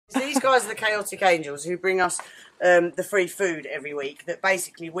guys are the Chaotic Angels who bring us the free food every week. That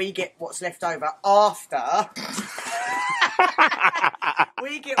basically we get what's left over after.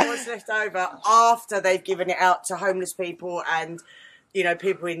 We get what's left over after they've given it out to homeless people and, you know,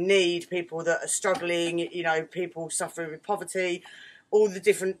 people in need, people that are struggling, you know, people suffering with poverty, all the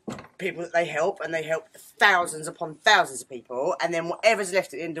different people that they help, and they help thousands upon thousands of people. And then whatever's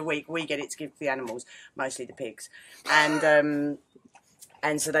left at the end of the week, we get it to give to the animals, mostly the pigs.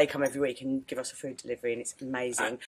 And so they come every week and give us a food delivery, and it's amazing.